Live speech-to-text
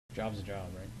Job's a job,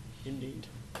 right? Indeed.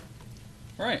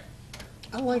 Right.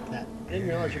 I like that. I didn't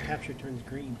realize your capture turns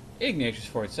green.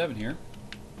 Ignatius47 here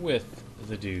with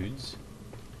the dudes.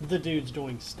 The dude's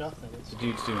doing stuff, that is. The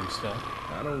dude's doing stuff.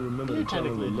 I don't remember the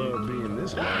tunnel of love being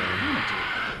this long.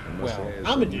 Well,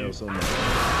 I'm a dude. We're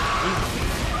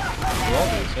all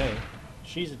dudes, hey.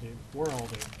 She's a dude. We're all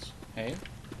dudes. Hey?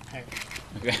 Hey.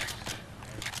 Okay.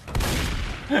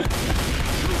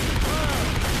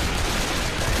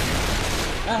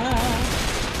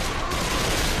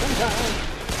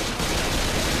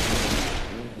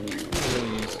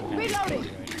 Reloading.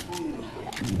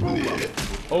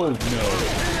 Oh no.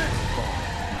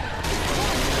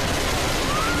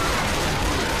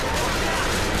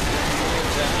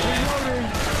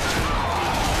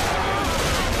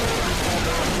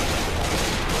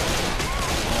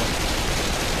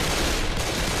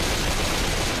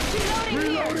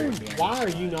 Why are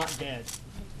you not dead?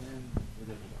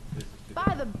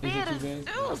 By the beard of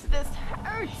Zeus, this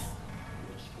hurts.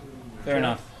 Fair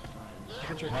enough.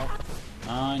 What's your health?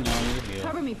 I know your deal.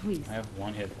 Cover me, please. I have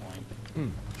 1 hit point.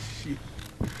 Shit.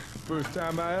 First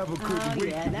time I ever couldn't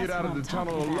wait to get out of the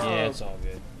tunnel of love. Yeah, it's all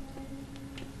good.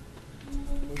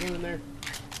 We're going in there.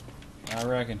 I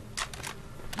reckon.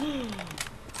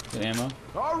 Good ammo.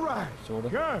 All right. Sort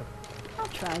of. Gun. I'll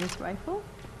try this rifle.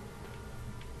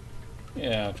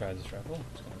 Yeah, I'll try this rifle.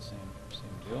 It's got the same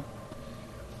deal.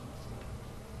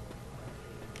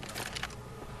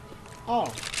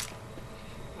 Oh.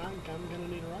 I'm gonna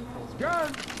need a rifle.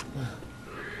 Gun.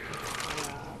 I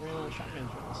ran out of shotgun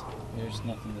shells. There's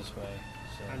nothing this way.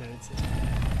 So. I know, it's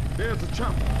There's a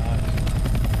chopper.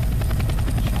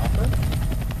 Chopper?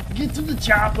 Get to the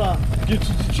chopper! Get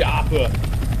to the chopper!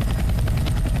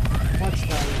 Watch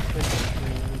that Christmas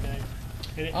screen the other day.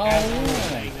 And it had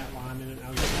saying that line in it. I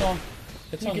was like,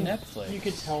 It's on Netflix. You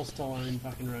could tell Stallone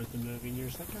fucking wrote the movie, and you're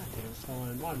just like, God damn,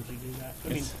 Stallone, why would you do that? I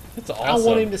mean, it's awesome. I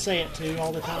want him to say it too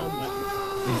all the time, but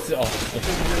it's awesome.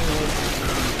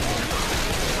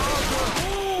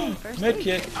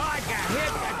 Medkit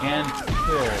and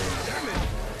kills.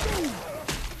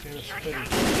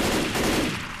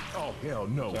 Oh hell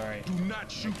no! Sorry. Do not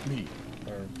shoot me.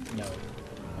 Or no,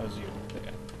 that was you.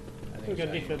 Okay. I think we got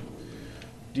it's defib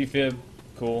defib,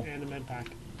 cool. and a med pack.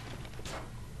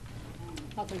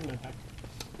 I'll take a med pack.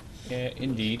 Yeah,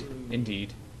 indeed.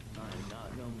 I'm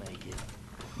not gonna make it.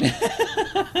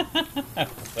 I'm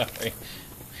sorry.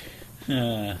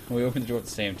 We opened the door at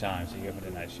the same time, so you opened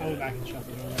a nice shot. I'll go back and shut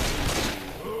the door.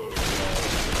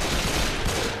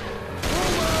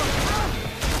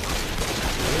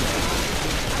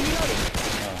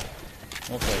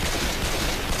 Well played.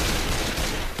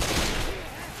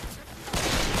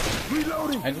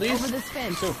 Reloading. At least, Over this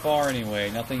fence. so far anyway,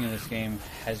 nothing in this game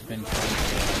has been kind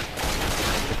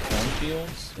of the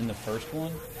cornfields in the first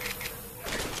one,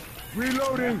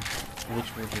 Reloading.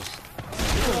 which were just...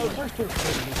 The first one's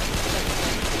pretty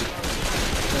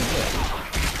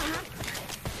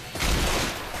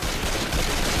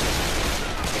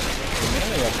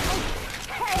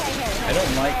I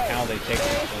don't like how they take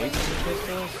the place of the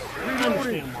pistols. I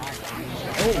understand why.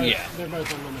 Oh yeah. They're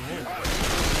both unlimited.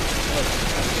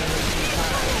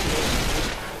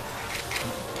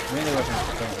 Melee weapons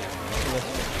don't do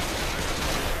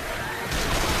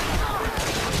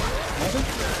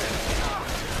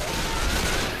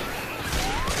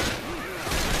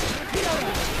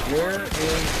Where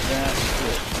is that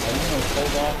switch? I want to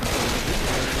hold off until we get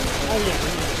Oh yeah, we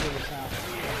need to figure this out.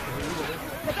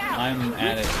 I'm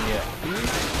at it, yeah.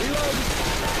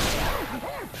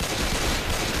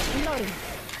 Reloading.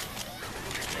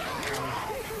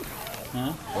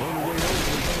 Huh?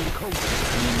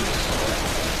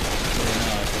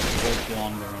 If it goes too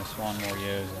long, they're going to spawn more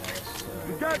yos at us. So.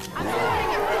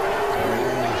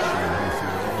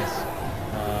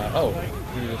 Oh,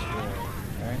 through this door.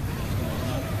 Alright.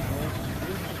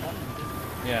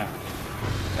 Yeah.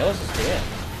 Ellis is dead.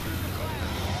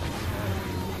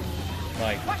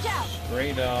 Like,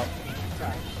 straight up.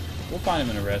 We'll find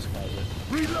him in a res closet.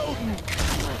 Reloading.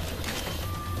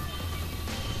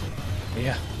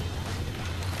 Yeah.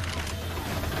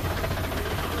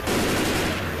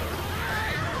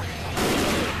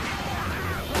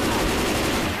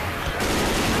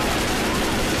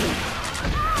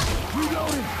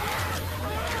 Reloading.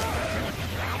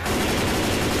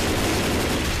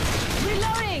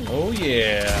 Oh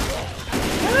yeah.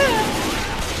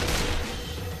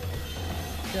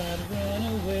 Gotta run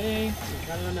away.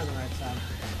 Try to run down the right side.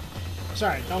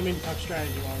 Sorry, don't mean to talk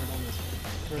strategy while we're on this.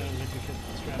 We're going to get to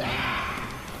strategy.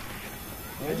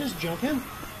 Did I just jump him?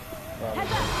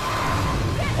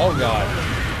 Oh god.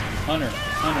 Hunter.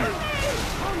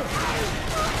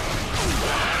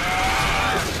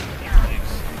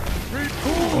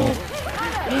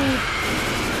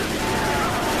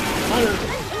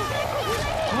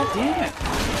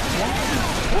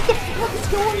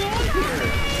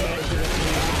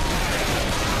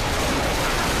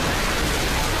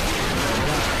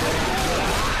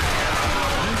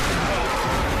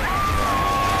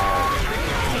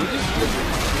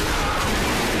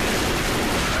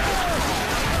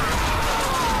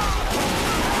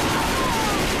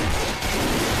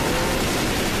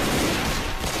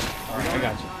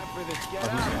 Oh,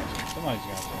 he's got it. Somebody's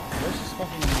got it. Where's this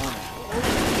fucking mom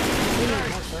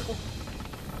Circle.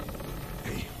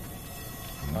 Hey,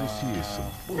 this here is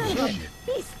some Look, bullshit.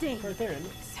 feasting. Right there, isn't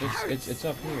it? It's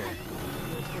up here.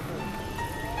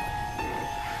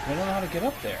 I don't know how to get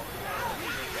up there.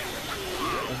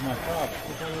 That's my problem.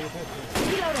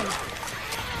 Reloading.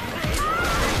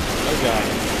 Oh god.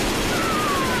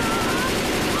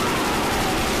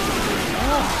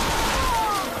 Oh.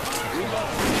 I'm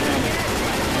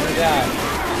gonna die.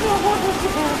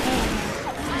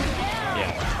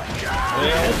 Yeah.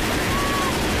 Well,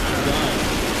 done.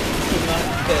 I'm not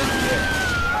dead yet.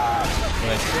 But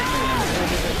I certainly am.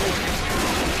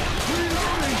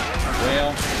 Well,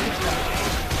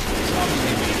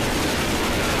 maybe.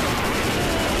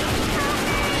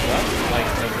 What? Like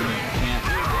when you can't.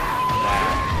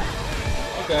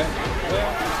 Wow. Okay.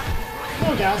 Well. Come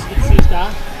on, guys, get to see us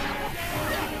die.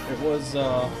 It was,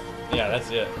 yeah, that's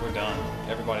it. We're done.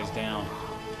 Everybody's down.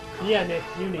 Yeah, Nick,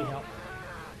 you need help.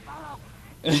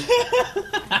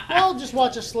 Well, just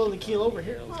watch us slowly keel over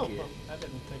here. Oh, well, that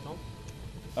didn't take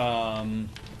long.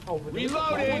 Over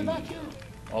Reloading!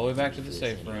 All the way back to the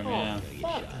safe room, yeah.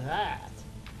 Fuck that.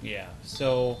 Yeah,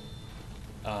 so,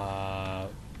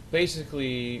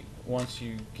 basically, once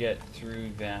you get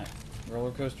through that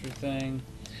roller coaster thing,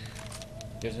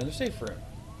 there's another safe room,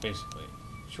 basically,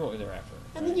 shortly thereafter.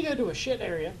 And then you go to a shit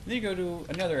area. Then you go to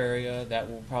another area that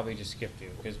we'll probably just skip to,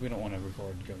 because we don't want to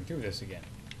record going through this again.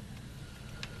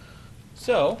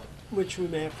 So, Which we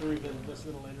may have to revisit this a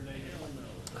little later date.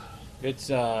 it's,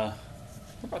 we're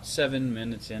about 7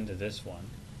 minutes into this one.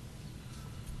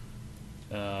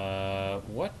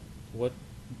 What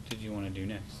did you want to do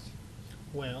next?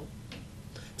 Well,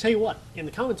 tell you what, in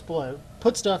the comments below,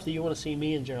 put stuff that you want to see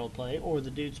me and Gerald play, or the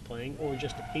dudes playing, or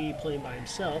just Iggy playing by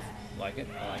himself, Like it?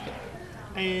 I like it.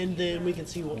 and then we can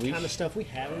see what We kind of stuff we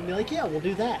have, and be like, yeah, we'll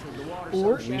do that.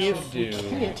 Or if we do-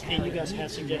 can't, and you guys have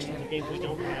suggestions of games we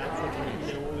don't have, we can,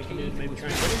 you know, what we can do to maybe try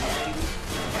and get it.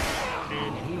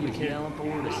 And we was yelling for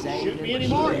her to say shoot it. me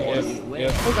anymore.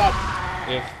 Oh God.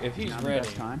 If he's ready,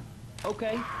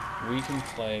 Okay. we can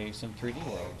play some 3D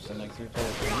worlds, some like 3-player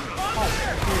 3D worlds.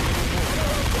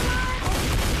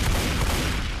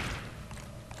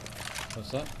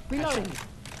 What's that? Reloading.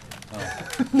 Oh.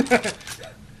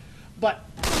 But,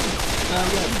 yeah,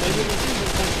 maybe we can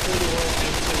play 30 world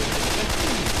and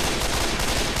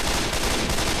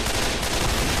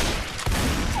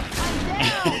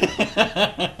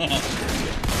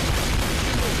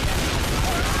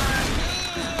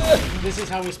this is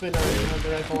how we spend our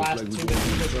the last 2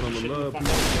 minutes.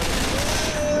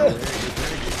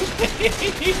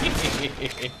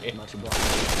 Much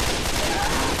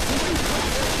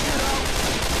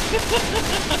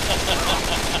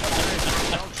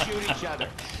Don't shoot each other.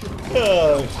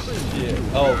 Oh shit!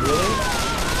 Oh really?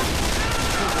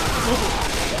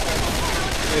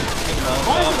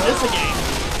 Why is this a game?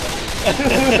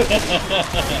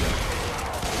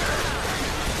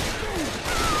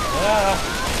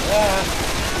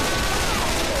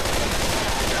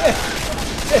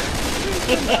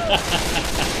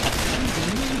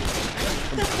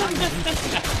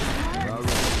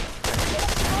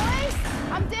 Boys,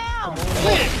 I'm down.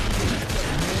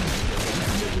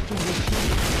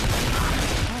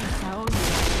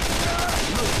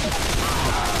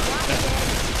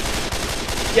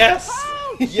 Yes!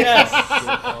 Yes!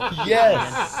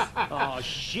 Yes! Oh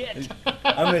shit!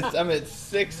 I'm at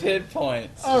 6 hit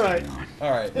points. All right.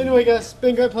 All right. Anyway, guys, it's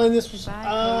been great playing this. Like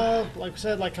I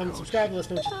said, like, comment, subscribe, let us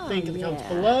know what you think in the comments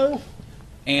below.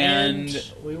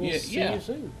 And we will see you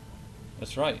soon.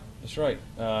 That's right. That's right.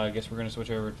 I guess we're gonna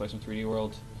switch over to play some 3D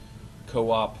World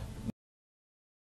co-op